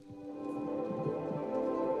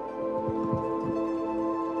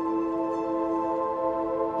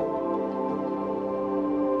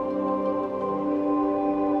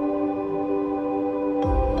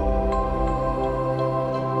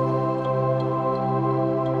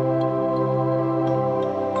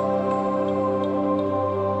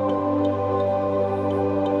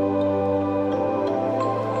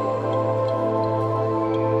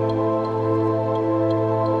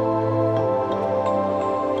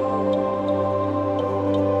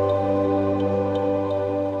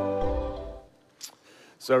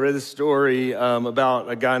So I read this story about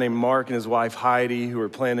a guy named Mark and his wife Heidi who were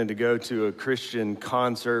planning to go to a Christian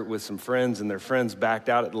concert with some friends, and their friends backed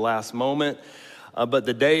out at the last moment. But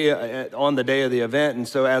on the day of the event, and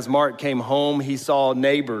so as Mark came home, he saw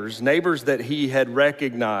neighbors that he had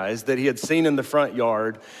recognized, that he had seen in the front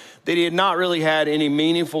yard, that he had not really had any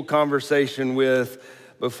meaningful conversation with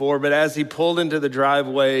before. But as he pulled into the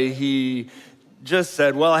driveway, he just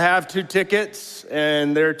said, well, I have 2 tickets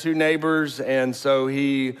and they're 2 neighbors. And so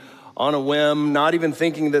he, on a whim, not even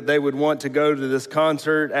thinking that they would want to go to this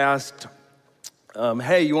concert, asked,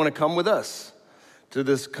 hey, you want to come with us to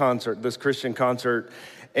this concert, this Christian concert?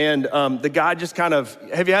 And the guy just kind of,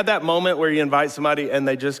 have you had that moment where you invite somebody and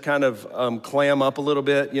they just kind of clam up a little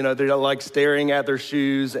bit? You know, they're like staring at their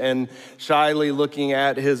shoes and shyly looking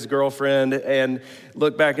at his girlfriend, and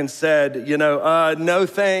looked back and said, no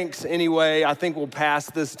thanks anyway, I think we'll pass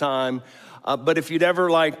this time. But if you'd ever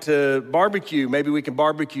like to barbecue, maybe we can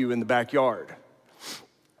barbecue in the backyard.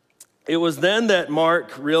 It was then that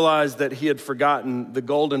Mark realized that he had forgotten the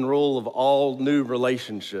golden rule of all new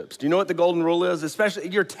relationships. Do you know what the golden rule is? Especially,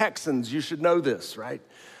 you're Texans, you should know this, right?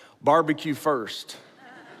 Barbecue first.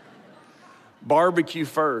 Barbecue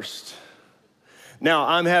first. Now,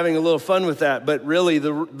 I'm having a little fun with that, but really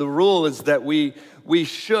the rule is that we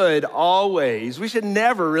should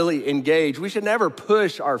never really engage. We should never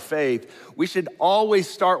push our faith. We should always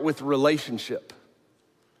start with relationship.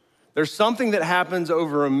 There's something that happens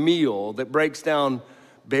over a meal that breaks down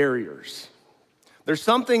barriers. There's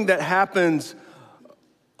something that happens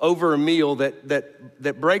over a meal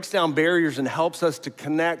that breaks down barriers and helps us to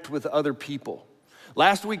connect with other people.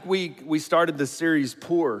 Last week, we started the series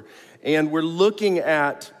P.O.U.R, and we're looking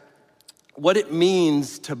at what it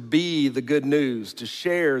means to be the good news, to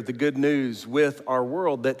share the good news with our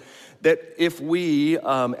world, that if we,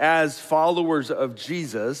 as followers of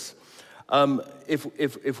Jesus,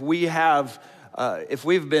 if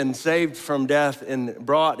we've been saved from death and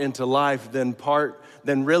brought into life, then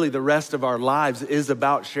really the rest of our lives is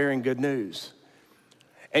about sharing good news.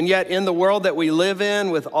 And yet in the world that we live in,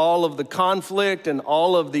 with all of the conflict and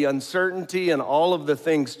all of the uncertainty and all of the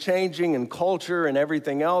things changing in culture and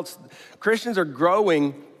everything else, Christians are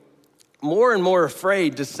growing more and more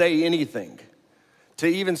afraid to say anything, to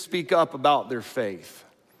even speak up about their faith.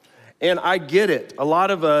 And I get it. A lot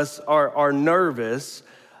of us are nervous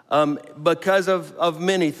because of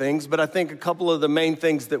many things, but I think a couple of the main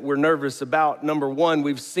things that we're nervous about, number one,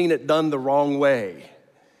 we've seen it done the wrong way.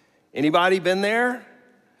 Anybody been there?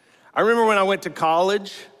 I remember when I went to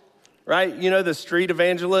college, right? You know, the street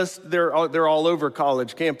evangelists, they're all over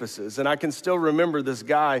college campuses. And I can still remember this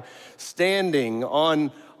guy standing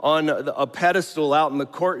on a pedestal out in the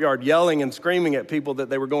courtyard yelling and screaming at people that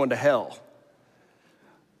they were going to hell.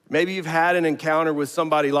 Maybe you've had an encounter with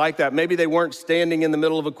somebody like that. Maybe they weren't standing in the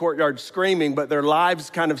middle of a courtyard screaming, but their lives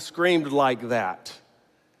kind of screamed like that.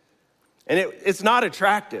 And it's not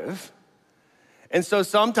attractive. And so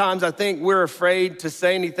sometimes I think we're afraid to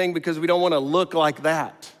say anything because we don't want to look like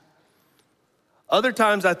that. Other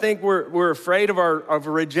times I think we're afraid of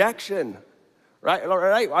rejection,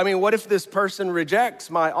 right? I mean, what if this person rejects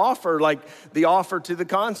my offer, like the offer to the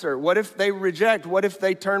concert? What if they reject? What if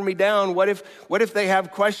they turn me down? What if they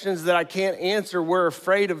have questions that I can't answer? We're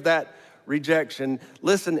afraid of that rejection.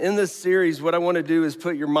 Listen, in this series, what I want to do is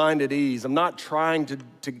put your mind at ease. I'm not trying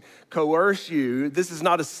to coerce you. This is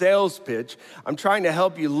not a sales pitch. I'm trying to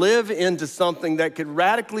help you live into something that could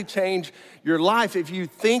radically change your life if you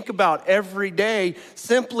think about every day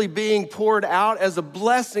simply being poured out as a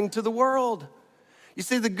blessing to the world. You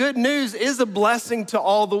see, the good news is a blessing to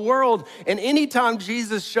all the world. And anytime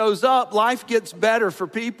Jesus shows up, life gets better for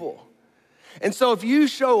people. And so if you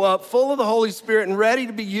show up full of the Holy Spirit and ready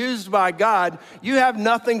to be used by God, you have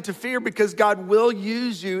nothing to fear because God will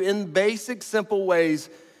use you in basic, simple ways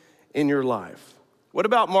in your life. What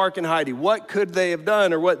about Mark and Heidi? What could they have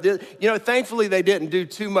done, or what did, thankfully they didn't do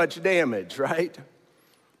too much damage, right?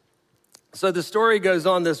 So the story goes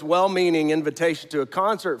on, this well-meaning invitation to a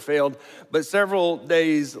concert failed, but several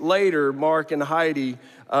days later, Mark and Heidi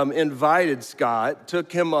invited Scott,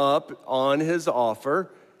 took him up on his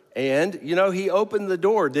offer, and, he opened the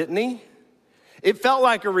door, didn't he? It felt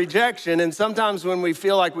like a rejection, and sometimes when we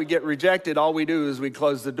feel like we get rejected, all we do is we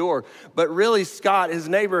close the door. But really, Scott, his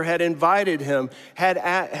neighbor, had invited him,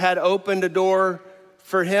 had opened a door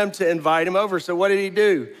for him to invite him over. So what did he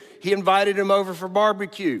do? He invited him over for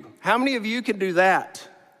barbecue. How many of you can do that?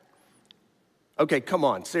 Okay, come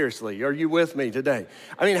on, seriously, are you with me today?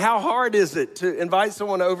 I mean, how hard is it to invite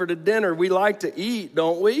someone over to dinner? We like to eat,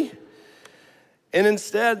 don't we? And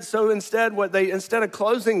instead of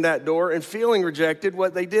closing that door and feeling rejected,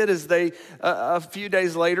 what they did is they, a few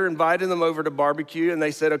days later, invited them over to barbecue, and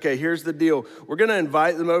they said, okay, here's the deal. We're gonna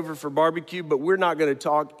invite them over for barbecue, but we're not gonna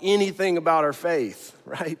talk anything about our faith,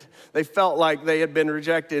 right? They felt like they had been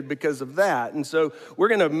rejected because of that. And so we're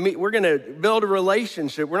gonna build a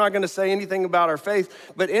relationship. We're not gonna say anything about our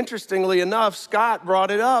faith. But interestingly enough, Scott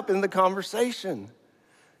brought it up in the conversation.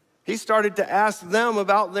 He started to ask them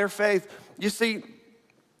about their faith. You see,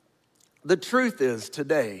 the truth is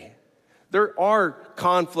today, there are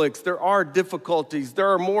conflicts, there are difficulties, there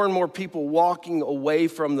are more and more people walking away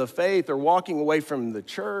from the faith or walking away from the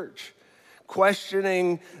church,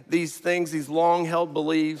 questioning these things, these long-held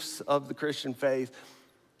beliefs of the Christian faith.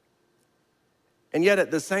 And yet at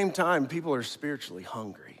the same time, people are spiritually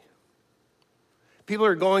hungry. People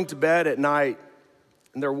are going to bed at night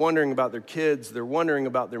and they're wondering about their kids, they're wondering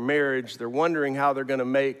about their marriage, they're wondering how they're gonna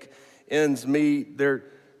make ends meet. They're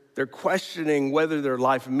questioning whether their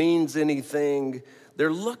life means anything.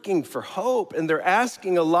 They're looking for hope, and they're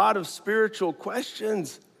asking a lot of spiritual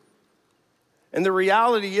questions. And the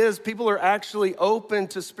reality is, people are actually open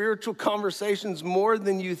to spiritual conversations more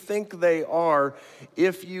than you think they are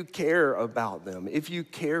if you care about them, if you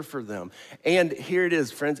care for them. And here it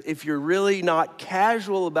is, friends, if you're really not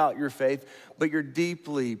casual about your faith, but you're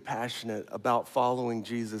deeply passionate about following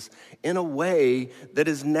Jesus in a way that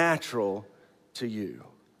is natural to you.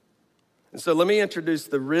 And so let me introduce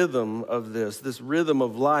the rhythm of this rhythm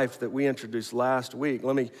of life that we introduced last week.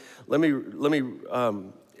 Let me,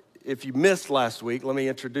 if you missed last week, let me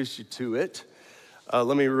introduce you to it.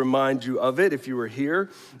 Let me remind you of it if you were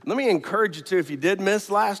here. Let me encourage you to, if you did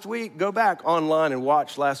miss last week, go back online and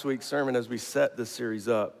watch last week's sermon as we set this series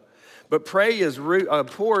up. But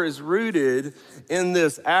P.O.U.R is rooted in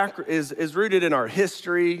is rooted in our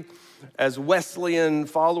history as Wesleyan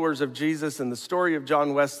followers of Jesus and the story of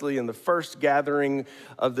John Wesley and the first gathering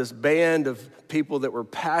of this band of people that were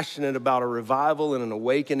passionate about a revival and an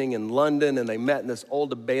awakening in London, and they met in this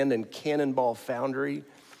old abandoned cannonball foundry.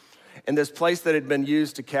 And this place that had been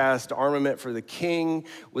used to cast armament for the king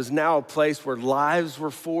was now a place where lives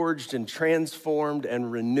were forged and transformed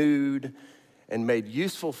and renewed and made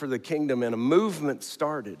useful for the kingdom, and a movement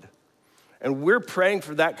started. And we're praying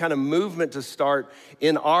for that kind of movement to start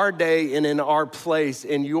in our day and in our place,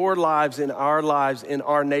 in your lives, in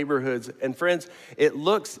our neighborhoods. And friends, it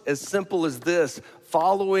looks as simple as this.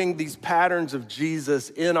 Following these patterns of Jesus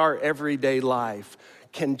in our everyday life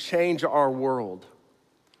can change our world.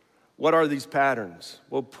 What are these patterns?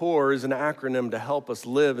 Well, P.O.U.R is an acronym to help us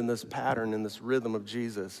live in this pattern, in this rhythm of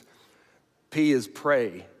Jesus. P is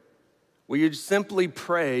pray. Will you simply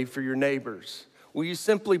pray for your neighbors? Will you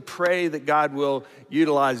simply pray that God will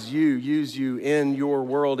use you in your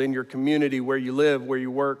world, in your community, where you live, where you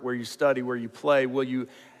work, where you study, where you play? Will you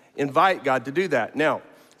invite God to do that? Now,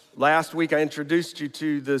 last week I introduced you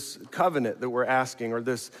to this covenant that we're asking, or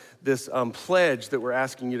this pledge that we're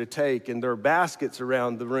asking you to take, and there are baskets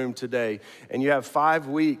around the room today, and you have 5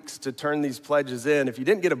 weeks to turn these pledges in. If you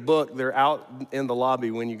didn't get a book, they're out in the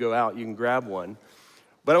lobby when you go out. You can grab one.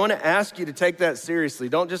 But I want to ask you to take that seriously.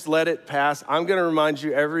 Don't just let it pass. I'm going to remind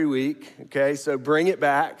you every week, okay? So bring it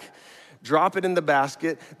back. Drop it in the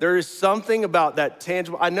basket. There is something about that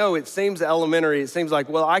tangible. I know it seems elementary. It seems like,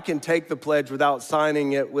 well, I can take the pledge without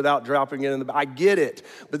signing it, without dropping it in the. I get it.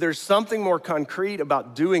 But there's something more concrete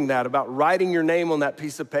about doing that, about writing your name on that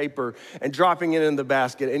piece of paper and dropping it in the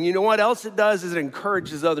basket. And you know what else it does is it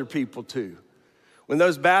encourages other people too. When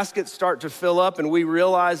those baskets start to fill up and we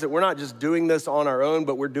realize that we're not just doing this on our own,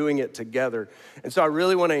 but we're doing it together. And so I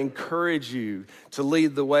really want to encourage you to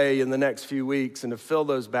lead the way in the next few weeks and to fill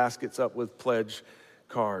those baskets up with pledge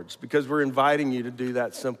cards, because we're inviting you to do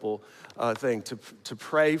that simple thing, to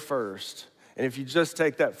pray first. And if you just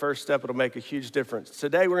take that first step, it'll make a huge difference.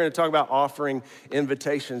 Today, we're going to talk about offering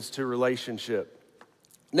invitations to relationship.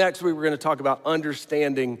 Next week, we're going to talk about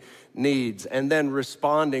understanding needs and then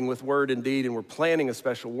responding with word and deed. And we're planning a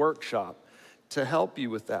special workshop to help you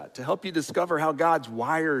with that, to help you discover how God's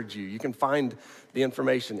wired you. You can find the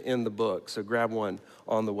information in the book, so grab one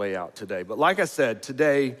on the way out today. But like I said,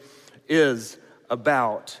 today is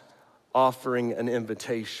about offering an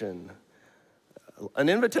invitation. An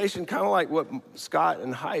invitation kind of like what Scott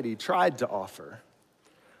and Heidi tried to offer.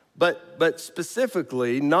 But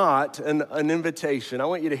specifically, not an invitation. I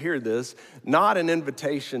want you to hear this, not an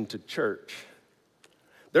invitation to church.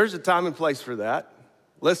 There's a time and place for that.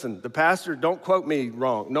 Listen, the pastor, don't quote me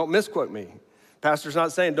wrong. Don't misquote me. Pastor's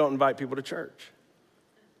not saying don't invite people to church.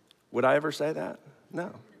 Would I ever say that?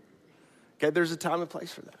 No. Okay, there's a time and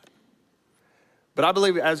place for that. But I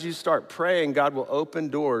believe as you start praying, God will open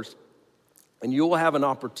doors And you will have an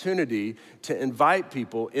opportunity to invite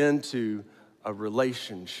people into a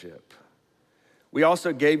relationship. We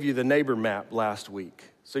also gave you the neighbor map last week.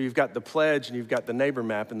 So you've got the pledge and you've got the neighbor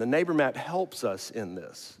map, and the neighbor map helps us in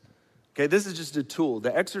this. Okay, this is just a tool.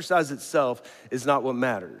 The exercise itself is not what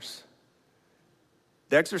matters.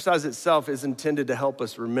 The exercise itself is intended to help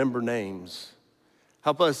us remember names,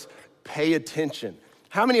 help us pay attention.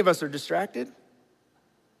 How many of us are distracted?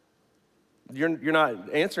 You're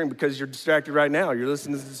not answering because you're distracted right now. You're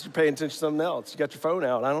listening to this, you're paying attention to something else. You got your phone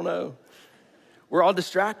out, I don't know. We're all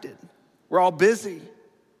distracted. We're all busy.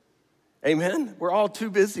 Amen? We're all too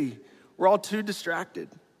busy. We're all too distracted.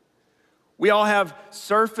 We all have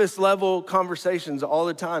surface level conversations all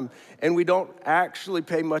the time, and we don't actually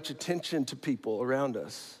pay much attention to people around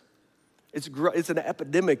us. It's an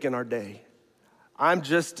epidemic in our day. I'm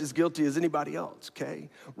just as guilty as anybody else, okay?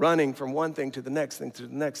 Running from one thing to the next thing to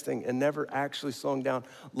the next thing and never actually slowing down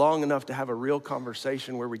long enough to have a real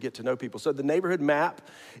conversation where we get to know people. So the neighborhood map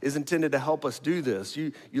is intended to help us do this.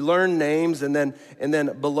 You learn names, and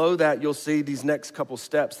then below that you'll see these next couple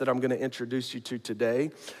steps that I'm gonna introduce you to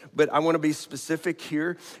today. But I wanna be specific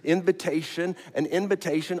here.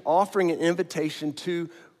 Offering an invitation to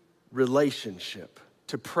relationship,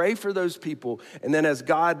 to pray for those people, and then as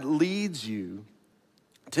God leads you,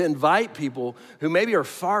 to invite people who maybe are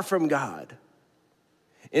far from God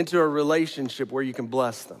into a relationship where you can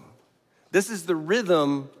bless them. This is the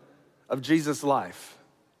rhythm of Jesus' life.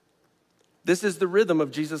 This is the rhythm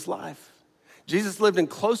of Jesus' life. Jesus lived in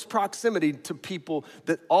close proximity to people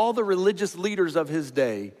that all the religious leaders of his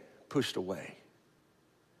day pushed away.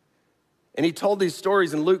 And he told these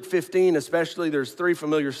stories in Luke 15, especially. There's three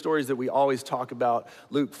familiar stories that we always talk about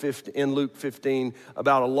in Luke 15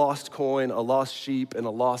 about a lost coin, a lost sheep, and a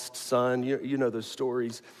lost son. You know those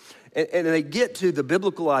stories. And they get to the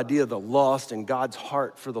biblical idea of the lost and God's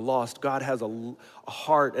heart for the lost. God has a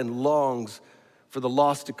heart and longs for the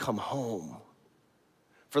lost to come home,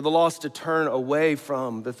 for the lost to turn away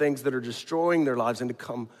from the things that are destroying their lives and to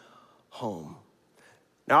come home.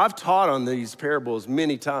 Now, I've taught on these parables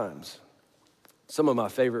many times. Some of my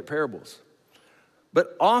favorite parables.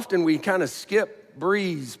 But often we kind of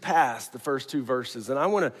breeze past the first two verses, and I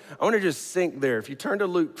want to just sink there. If you turn to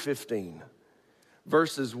Luke 15,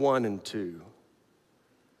 verses 1 and 2,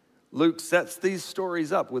 Luke sets these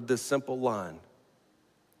stories up with this simple line.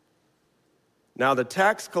 Now the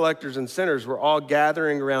tax collectors and sinners were all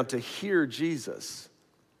gathering around to hear Jesus.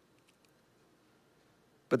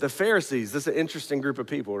 But the Pharisees, this is an interesting group of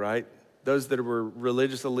people, right? Those that were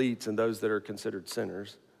religious elites and those that are considered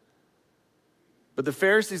sinners. But the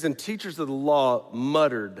Pharisees and teachers of the law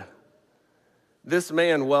muttered, "This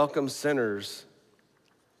man welcomes sinners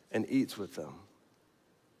and eats with them."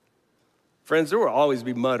 Friends, there will always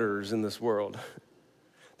be mutterers in this world.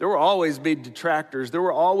 There will always be detractors. There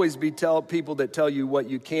will always be people that tell you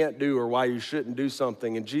what you can't do or why you shouldn't do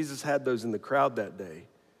something. And Jesus had those in the crowd that day.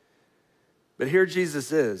 But here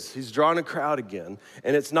Jesus is. He's drawn a crowd again.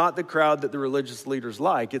 And it's not the crowd that the religious leaders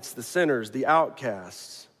like. It's the sinners, the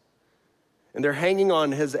outcasts. And they're hanging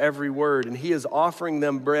on his every word. And he is offering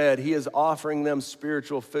them bread. He is offering them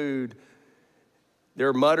spiritual food. There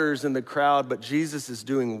are mutters in the crowd, but Jesus is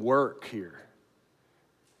doing work here.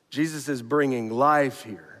 Jesus is bringing life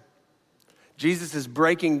here. Jesus is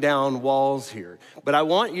breaking down walls here. But I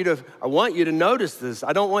want you to notice this.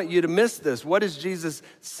 I don't want you to miss this. What is Jesus'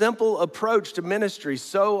 simple approach to ministry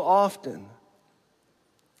so often?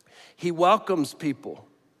 He welcomes people.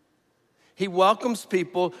 He welcomes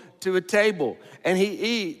people to a table, and he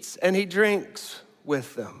eats and he drinks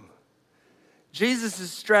with them.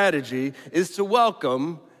 Jesus' strategy is to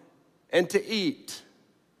welcome and to eat.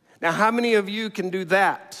 Now, how many of you can do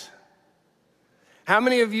that? How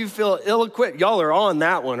many of you feel ill-equipped? Y'all are on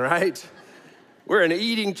that one, right? We're an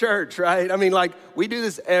eating church, right? I mean, we do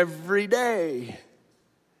this every day.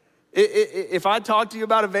 If I talk to you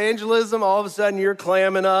about evangelism, all of a sudden you're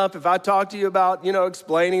clamming up. If I talk to you about,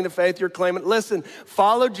 explaining the faith, you're clamming. Listen,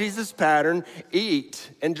 follow Jesus' pattern,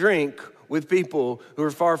 eat and drink with people who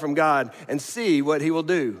are far from God and see what he will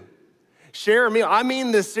do. Share a meal. I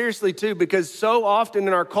mean this seriously too, because so often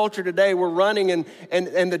in our culture today, we're running and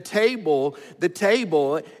the table,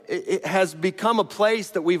 it has become a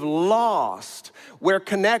place that we've lost where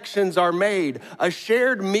connections are made. A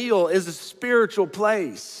shared meal is a spiritual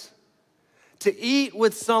place. To eat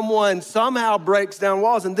with someone somehow breaks down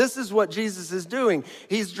walls. And this is what Jesus is doing.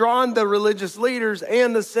 He's drawn the religious leaders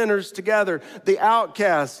and the sinners together, the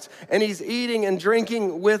outcasts, and he's eating and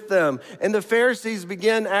drinking with them. And the Pharisees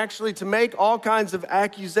begin actually to make all kinds of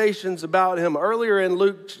accusations about him. Earlier in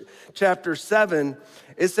Luke chapter 7,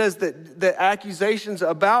 it says that the accusations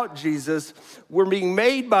about Jesus were being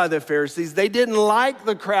made by the Pharisees. They didn't like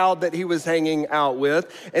the crowd that he was hanging out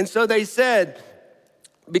with. And so they said,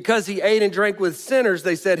 because he ate and drank with sinners,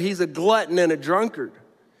 they said he's a glutton and a drunkard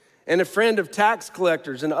and a friend of tax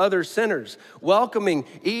collectors and other sinners. Welcoming,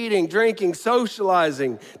 eating, drinking,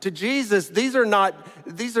 socializing. To Jesus, these are not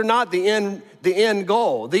the end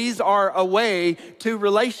goal. These are a way to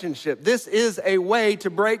relationship. This is a way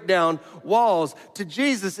to break down walls. To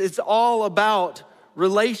Jesus, it's all about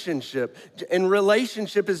relationship. And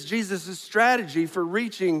relationship is Jesus' strategy for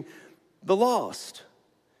reaching the lost.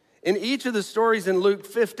 In each of the stories in Luke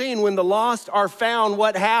 15, when the lost are found,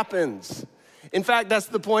 what happens? In fact, that's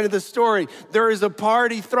the point of the story. There is a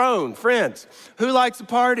party thrown. Friends, who likes a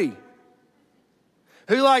party?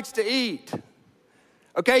 Who likes to eat?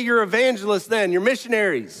 Okay, you're evangelists then, you're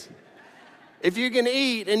missionaries. If you can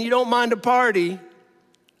eat and you don't mind a party,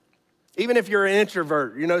 even if you're an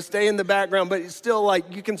introvert, stay in the background, but it's still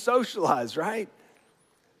like you can socialize, right?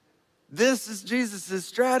 This is Jesus'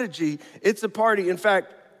 strategy. It's a party. In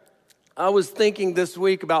fact, I was thinking this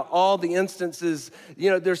week about all the instances,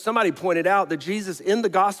 there's somebody pointed out that Jesus, in the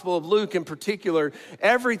Gospel of Luke in particular,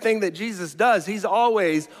 everything that Jesus does, he's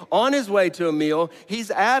always on his way to a meal,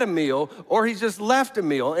 he's at a meal, or he's just left a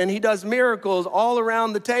meal, and he does miracles all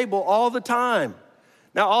around the table all the time.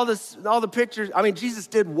 Now, all the pictures, Jesus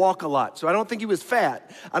did walk a lot, so I don't think he was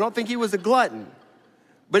fat. I don't think he was a glutton,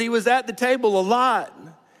 but he was at the table a lot.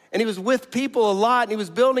 And he was with people a lot, and he was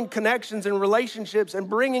building connections and relationships and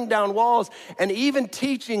bringing down walls and even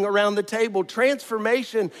teaching around the table.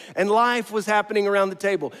 Transformation and life was happening around the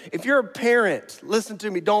table. If you're a parent, listen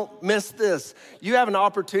to me, don't miss this. You have an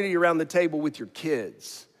opportunity around the table with your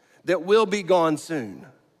kids that will be gone soon.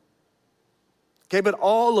 Okay, but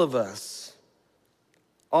all of us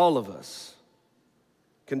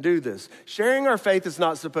can do this. Sharing our faith is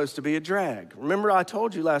not supposed to be a drag. Remember, I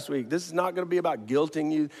told you last week, this is not going to be about guilting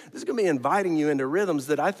you. This is going to be inviting you into rhythms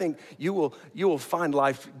that I think you will find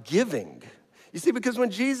life-giving. You see, because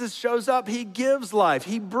when Jesus shows up, he gives life.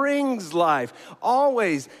 He brings life.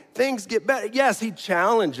 Always, things get better. Yes, he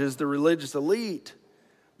challenges the religious elite,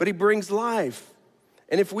 but he brings life.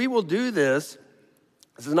 And if we will do this,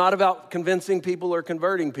 this is not about convincing people or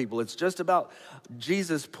converting people. It's just about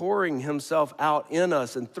Jesus pouring himself out in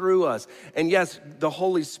us and through us. And yes, the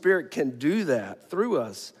Holy Spirit can do that through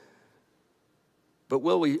us. But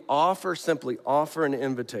will we simply offer an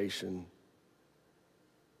invitation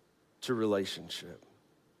to relationship?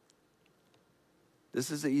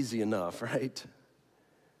 This is easy enough, right?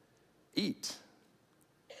 Eat,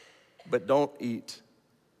 but don't eat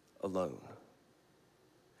alone.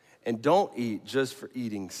 And don't eat just for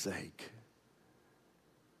eating's sake.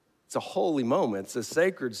 It's a holy moment. It's a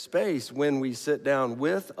sacred space when we sit down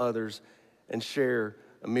with others and share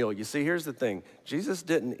a meal. You see, here's the thing. Jesus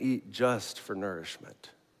didn't eat just for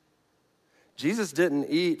nourishment. Jesus didn't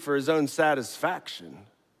eat for his own satisfaction.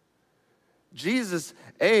 Jesus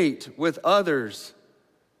ate with others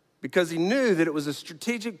because he knew that it was a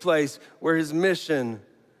strategic place where his mission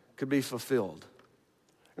could be fulfilled.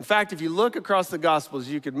 In fact, if you look across the Gospels,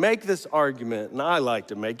 you could make this argument, and I like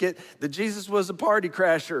to make it, that Jesus was a party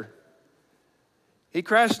crasher. He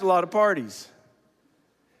crashed a lot of parties.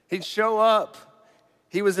 He'd show up.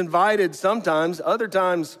 He was invited sometimes. Other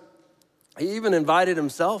times, he even invited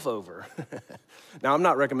himself over. Now, I'm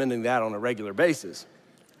not recommending that on a regular basis.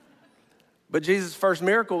 But Jesus' first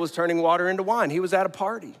miracle was turning water into wine. He was at a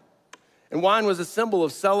party. And wine was a symbol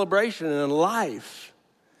of celebration and life.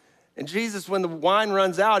 And Jesus, when the wine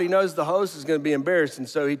runs out, he knows the host is going to be embarrassed, and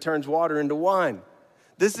so he turns water into wine.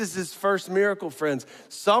 This is his first miracle, friends.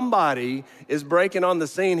 Somebody is breaking on the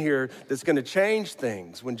scene here that's going to change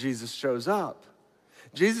things when Jesus shows up.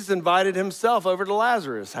 Jesus invited himself over to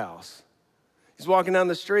Lazarus' house. He's walking down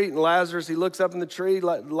the street, and Lazarus, he looks up in the tree.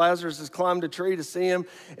 Lazarus has climbed a tree to see him.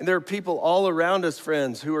 And there are people all around us,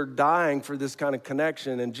 friends, who are dying for this kind of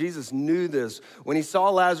connection. And Jesus knew this. When he saw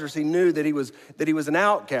Lazarus, he knew that he was an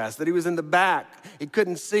outcast, that he was in the back. He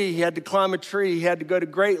couldn't see. He had to climb a tree. He had to go to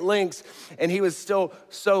great lengths. And he was still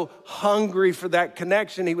so hungry for that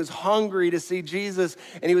connection. He was hungry to see Jesus.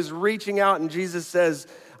 And he was reaching out, and Jesus says,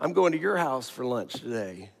 I'm going to your house for lunch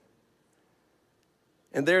today.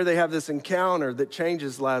 And there they have this encounter that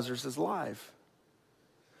changes Lazarus' life.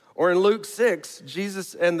 Or in Luke 6,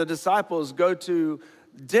 Jesus and the disciples go to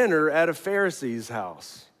dinner at a Pharisee's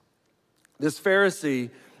house. This Pharisee,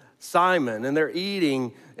 Simon, and they're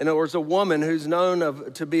eating, and there was a woman who's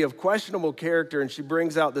known to be of questionable character, and she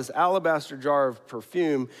brings out this alabaster jar of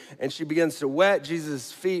perfume, and she begins to wet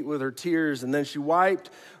Jesus' feet with her tears, and then she wiped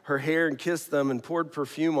her hair and kissed them and poured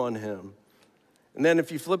perfume on him. And then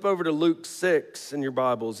if you flip over to Luke 6 in your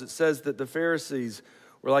Bibles, it says that the Pharisees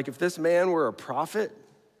were like, if this man were a prophet,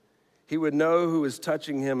 he would know who is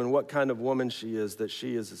touching him and what kind of woman she is, that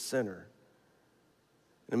she is a sinner.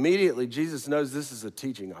 And immediately, Jesus knows this is a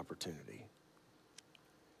teaching opportunity.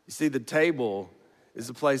 You see, the table is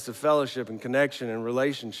a place of fellowship and connection and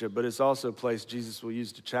relationship, but it's also a place Jesus will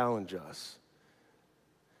use to challenge us.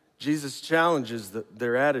 Jesus challenges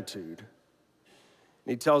their attitude.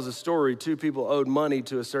 And he tells a story. 2 people owed money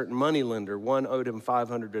to a certain moneylender. One owed him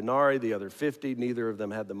 500 denarii, the other 50. Neither of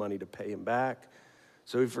them had the money to pay him back.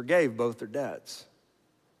 So he forgave both their debts.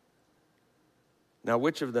 Now,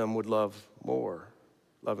 which of them would love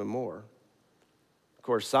him more? Of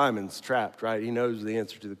course, Simon's trapped, right? He knows the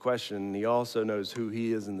answer to the question, and he also knows who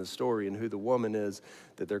he is in the story and who the woman is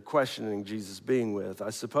that they're questioning Jesus being with. I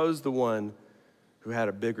suppose the one who had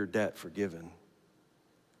a bigger debt forgiven.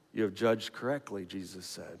 You have judged correctly, Jesus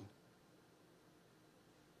said.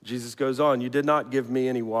 Jesus goes on, you did not give me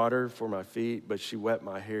any water for my feet, but she wet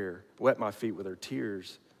my feet with her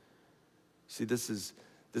tears. See, this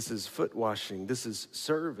is foot washing. This is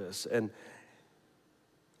service. And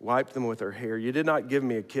wiped them with her hair. You did not give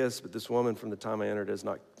me a kiss, but this woman from the time I entered has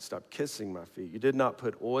not stopped kissing my feet. You did not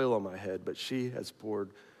put oil on my head, but she has poured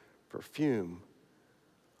perfume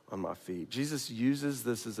on my feet. Jesus uses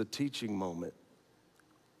this as a teaching moment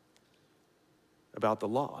about the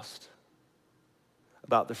lost,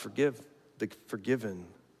 about the forgiven,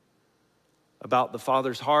 about the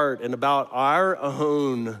Father's heart, and about our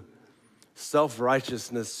own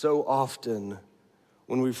self-righteousness so often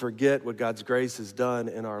when we forget what God's grace has done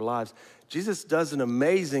in our lives. Jesus does an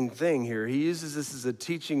amazing thing here. He uses this as a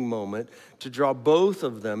teaching moment to draw both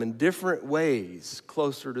of them in different ways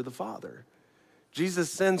closer to the Father.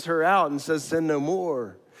 Jesus sends her out and says, sin no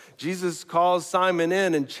more. Jesus calls Simon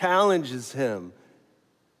in and challenges him.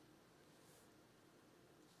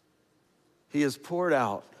 He has poured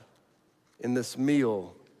out in this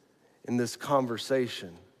meal, in this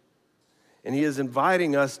conversation. And he is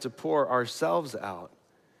inviting us to pour ourselves out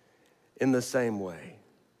in the same way.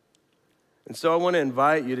 And so I want to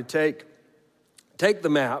invite you to take the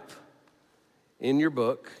map in your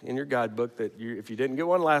book, in your guidebook, that if you didn't get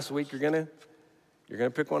one last week, you're gonna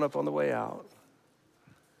pick one up on the way out.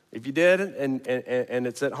 If you did, and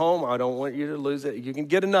it's at home, I don't want you to lose it. You can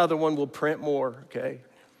get another one. We'll print more, okay?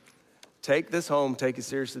 Take this home. Take it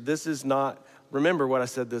seriously. This is not, remember what I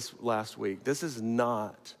said this last week. This is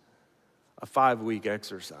not a 5-week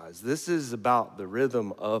exercise. This is about the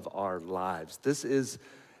rhythm of our lives. This is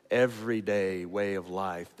everyday way of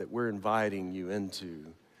life that we're inviting you into,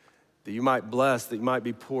 that you might bless, that you might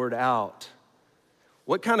be poured out.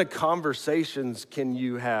 What kind of conversations can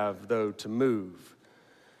you have, though, to move?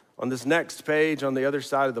 On this next page, on the other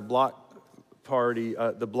side of the block party,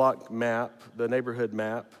 the block map, the neighborhood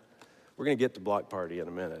map, we're going to get to block party in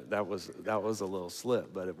a minute. That was a little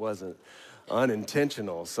slip, but it wasn't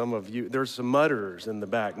unintentional. Some of you, there's some mutterers in the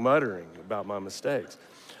back muttering about my mistakes.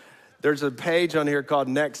 There's a page on here called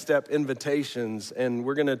Next Step Invitations, and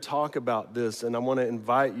we're going to talk about this, and I want to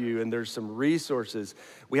invite you, and there's some resources.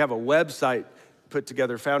 We have a website put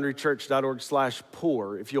together,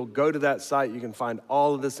 foundrychurch.org/P.O.U.R. If you'll go to that site, you can find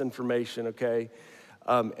all of this information, okay?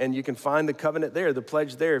 And you can find the covenant there, the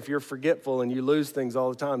pledge there. If you're forgetful and you lose things all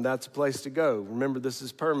the time, that's a place to go. Remember, this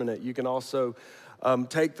is permanent. You can also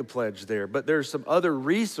take the pledge there. But there's some other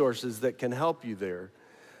resources that can help you there.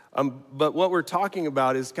 But what we're talking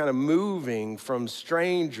about is kind of moving from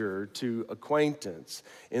stranger to acquaintance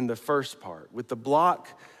in the first part. With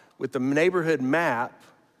the neighborhood map,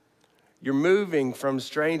 you're moving from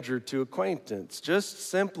stranger to acquaintance just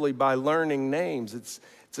simply by learning names. It's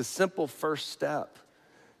a simple first step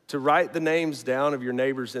to write the names down of your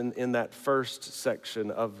neighbors in that first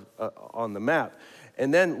section on the map.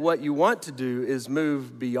 And then what you want to do is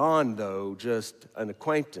move beyond, though, just an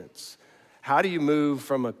acquaintance. How do you move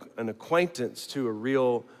from an acquaintance to a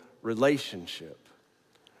real relationship?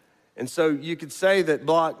 And so you could say that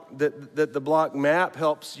the block map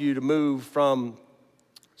helps you to move from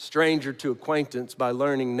stranger to acquaintance by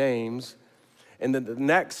learning names. And then the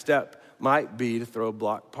next step might be to throw a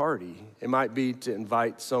block party. It might be to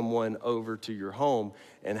invite someone over to your home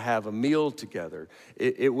and have a meal together.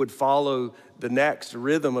 It would follow the next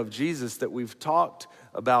rhythm of Jesus that we've talked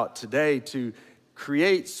about today, to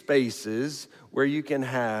create spaces where you can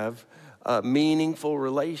have a meaningful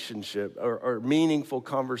relationship or meaningful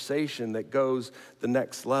conversation that goes the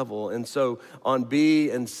next level. And so on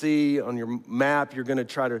B and C on your map, you're going to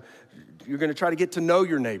try to get to know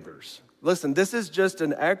your neighbors. Listen, this is just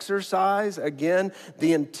an exercise. Again,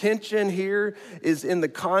 the intention here is in the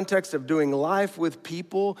context of doing life with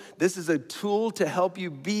people. This is a tool to help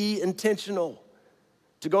you be intentional,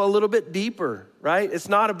 to go a little bit deeper, right? It's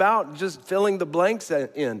not about just filling the blanks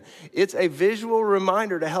in. It's a visual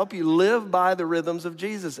reminder to help you live by the rhythms of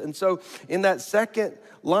Jesus. And so in that second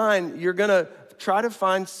line, you're gonna try to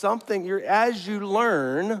find something as you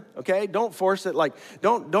learn, okay? Don't force it, like,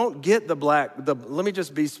 don't get let me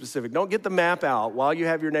just be specific. Don't get the map out while you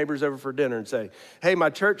have your neighbors over for dinner and say, hey, my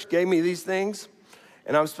church gave me these things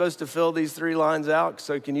and I'm supposed to fill these 3 lines out.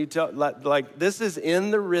 So can you tell, like this is in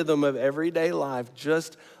the rhythm of everyday life,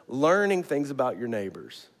 just learning things about your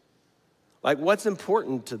neighbors. Like what's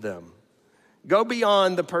important to them. Go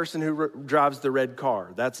beyond the person who drives the red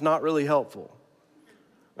car. That's not really helpful,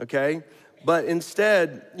 okay? But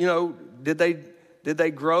instead, did they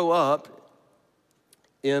grow up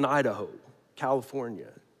in Idaho, California,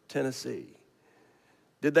 Tennessee?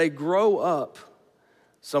 Did they grow up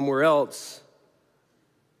somewhere else?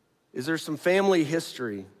 Is there some family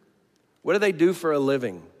history? What do they do for a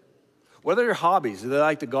living? What are their hobbies? Do they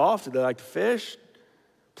like to golf? Do they like to fish?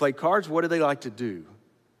 Play cards? What do they like to do?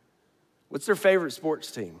 What's their favorite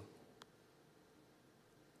sports team?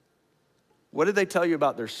 What did they tell you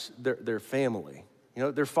about their family?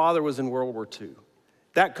 Their father was in World War II.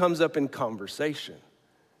 That comes up in conversation.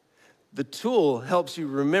 The tool helps you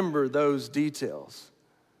remember those details.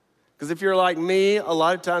 Because if you're like me, a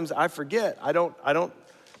lot of times I forget. I don't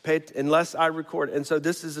pay it unless I record. And so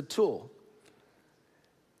this is a tool.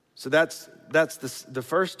 So that's the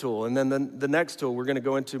first tool. And then the next tool we're going to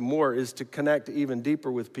go into more is to connect even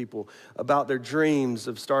deeper with people about their dreams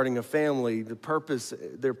of starting a family, their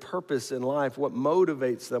purpose in life, what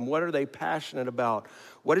motivates them, what are they passionate about,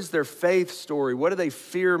 what is their faith story, what do they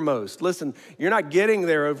fear most. Listen, you're not getting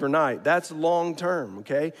there overnight. That's long term,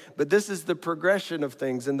 okay? But this is the progression of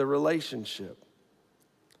things in the relationship.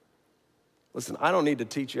 Listen, I don't need to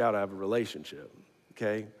teach you how to have a relationship,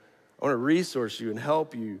 okay? I want to resource you and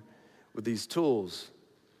help you with these tools.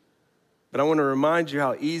 But I want to remind you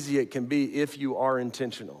how easy it can be if you are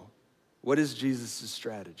intentional. What is Jesus'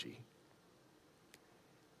 strategy?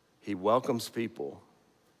 He welcomes people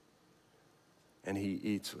and he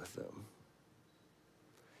eats with them.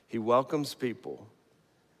 He welcomes people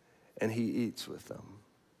and he eats with them.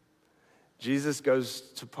 Jesus goes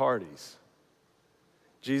to parties.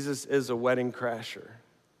 Jesus is a wedding crasher.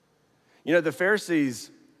 The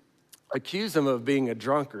Pharisees accuse him of being a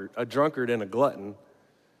drunkard and a glutton,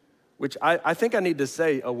 which I think I need to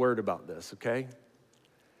say a word about this, okay?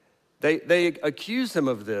 They accuse him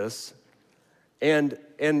of this, and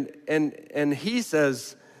he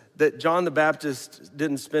says that John the Baptist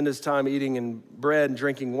didn't spend his time eating in bread and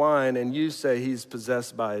drinking wine, and you say he's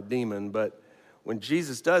possessed by a demon, but when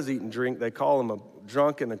Jesus does eat and drink, they call him a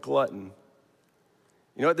drunk and a glutton.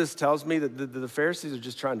 You know what this tells me? That the Pharisees are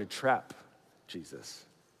just trying to trap Jesus.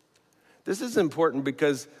 This is important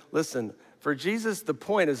because, listen, for Jesus, the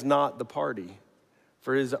point is not the party,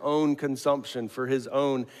 for his own consumption, for his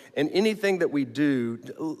own, and anything that we do.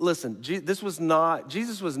 Listen, Jesus was not,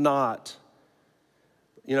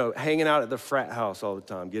 hanging out at the frat house all the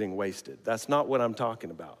time, getting wasted. That's not what I'm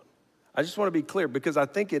talking about. I just want to be clear because I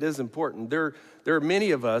think it is important. There are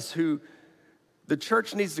many of us who, the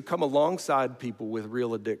church needs to come alongside people with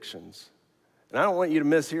real addictions. And I don't want you to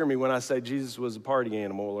mishear me when I say Jesus was a party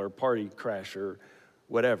animal or a party crasher,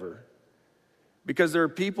 whatever. Because there are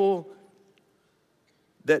people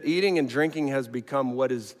that eating and drinking has become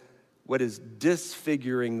what is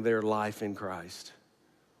disfiguring their life in Christ,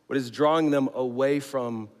 what is drawing them away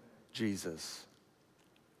from Jesus.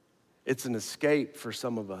 It's an escape for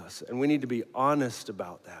some of us, and we need to be honest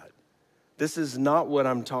about that. This is not what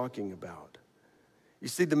I'm talking about. You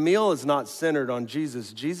see, the meal is not centered on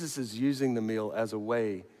Jesus. Jesus is using the meal as a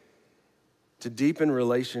way to deepen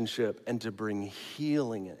relationship and to bring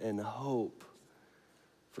healing and hope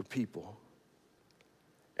for people,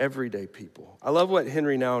 everyday people. I love what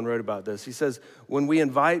Henry Nouwen wrote about this. He says, when we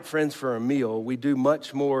invite friends for a meal, we do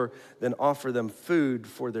much more than offer them food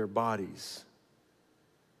for their bodies.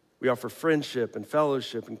 We offer friendship and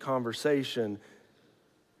fellowship and conversation,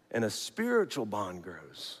 and a spiritual bond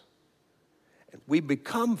grows. And we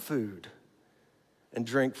become food and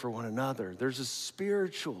drink for one another. There's a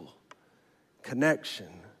spiritual connection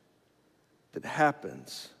that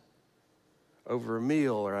happens over a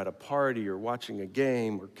meal or at a party or watching a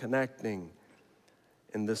game or connecting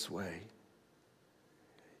in this way.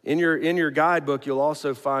 In your guidebook, you'll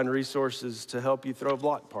also find resources to help you throw a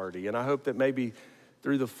block party. And I hope that maybe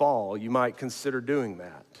through the fall, you might consider doing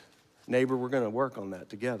that. Neighbor, we're going to work on that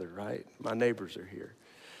together, right? My neighbors are here.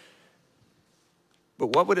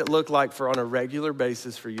 But what would it look like for on a regular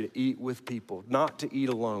basis for you to eat with people, not to eat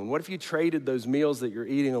alone? What if you traded those meals that you're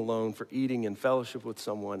eating alone for eating in fellowship with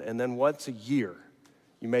someone, and then once a year,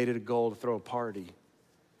 you made it a goal to throw a party?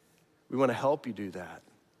 We want to help you do that.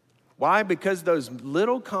 Why? Because those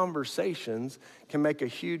little conversations can make a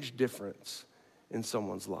huge difference in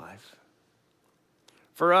someone's life.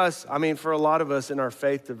 For us, for a lot of us in our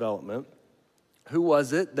faith development, who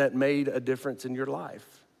was it that made a difference in your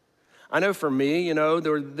life? I know for me,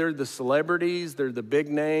 they're the celebrities, they're the big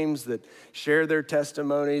names that share their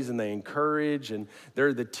testimonies and they encourage, and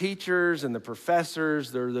they're the teachers and the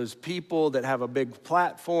professors, they're those people that have a big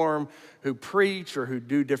platform who preach or who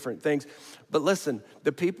do different things. But listen,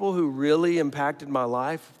 the people who really impacted my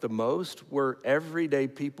life the most were everyday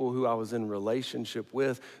people who I was in relationship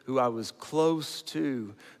with, who I was close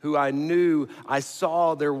to, who I knew. I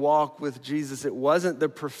saw their walk with Jesus. It wasn't the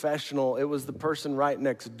professional, it was the person right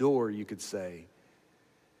next door, you could say.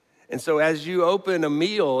 And so as you open a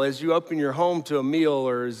meal, as you open your home to a meal,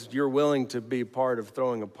 or as you're willing to be a part of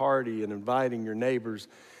throwing a party and inviting your neighbors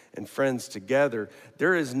and friends together,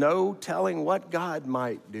 there is no telling what God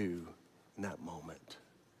might do in that moment.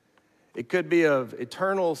 It could be of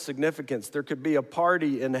eternal significance. There could be a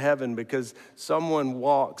party in heaven because someone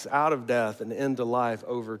walks out of death and into life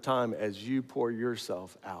over time as you pour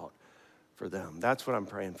yourself out for them. That's what I'm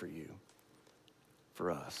praying for you,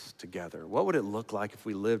 for us together. What would it look like if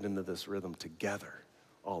we lived into this rhythm together,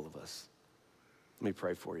 all of us? Let me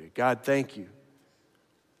pray for you. God, thank you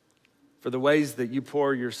for the ways that you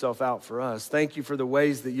pour yourself out for us. Thank you for the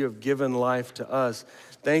ways that you have given life to us.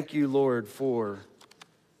 Thank you, Lord, for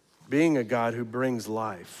being a God who brings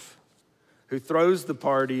life, who throws the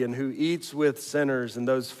party and who eats with sinners and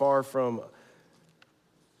those far from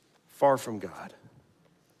God.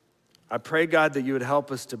 I pray, God, that you would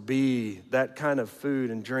help us to be that kind of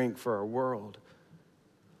food and drink for our world.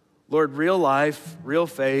 Lord, real life, real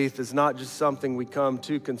faith is not just something we come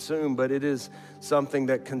to consume, but it is something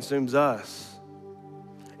that consumes us.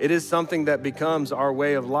 It is something that becomes our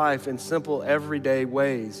way of life in simple, everyday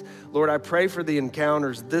ways. Lord, I pray for the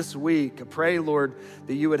encounters this week. I pray, Lord,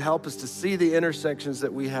 that you would help us to see the intersections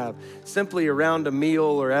that we have simply around a meal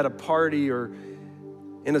or at a party or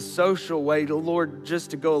in a social way, Lord,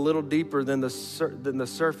 just to go a little deeper than the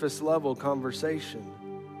surface level conversation,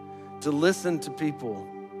 to listen to people,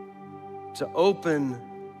 to open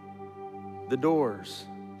the doors,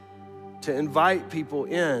 to invite people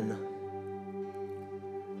in,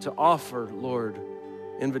 to offer, Lord,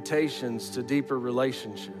 invitations to deeper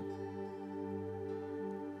relationship.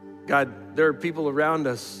 God, there are people around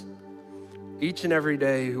us each and every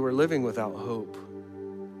day who are living without hope,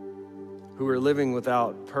 who are living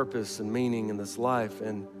without purpose and meaning in this life,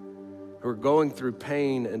 and who are going through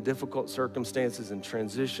pain and difficult circumstances and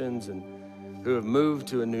transitions, and who have moved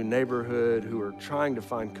to a new neighborhood, who are trying to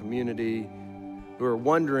find community, who are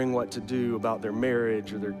wondering what to do about their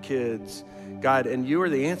marriage or their kids. God, and you are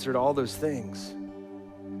the answer to all those things.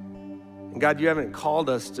 And God, you haven't called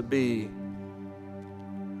us all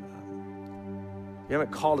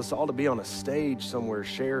to be on a stage somewhere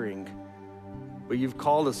sharing, but you've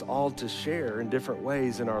called us all to share in different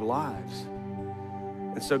ways in our lives.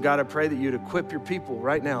 And so God, I pray that you'd equip your people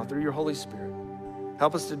right now through your Holy Spirit.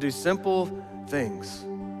 Help us to do simple things.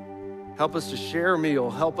 Help us to share a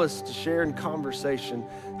meal. Help us to share in conversation.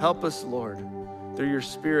 Help us, Lord, through your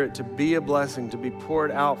Spirit to be a blessing, to be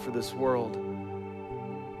poured out for this world,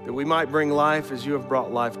 that we might bring life as you have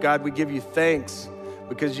brought life. God, we give you thanks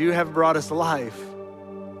because you have brought us life.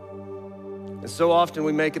 And so often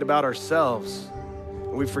we make it about ourselves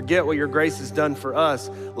and we forget what your grace has done for us.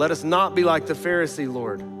 Let us not be like the Pharisee,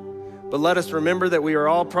 Lord, but let us remember that we are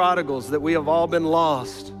all prodigals, that we have all been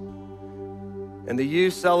lost, and that you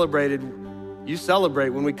celebrate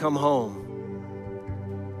when we come home.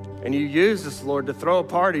 And you use us, Lord, to throw a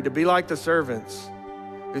party, to be like the servants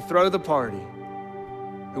who throw the party,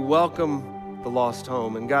 who welcome the lost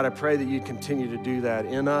home. And God, I pray that you continue to do that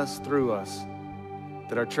in us, through us,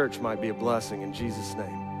 that our church might be a blessing. In Jesus'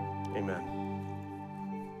 name, amen.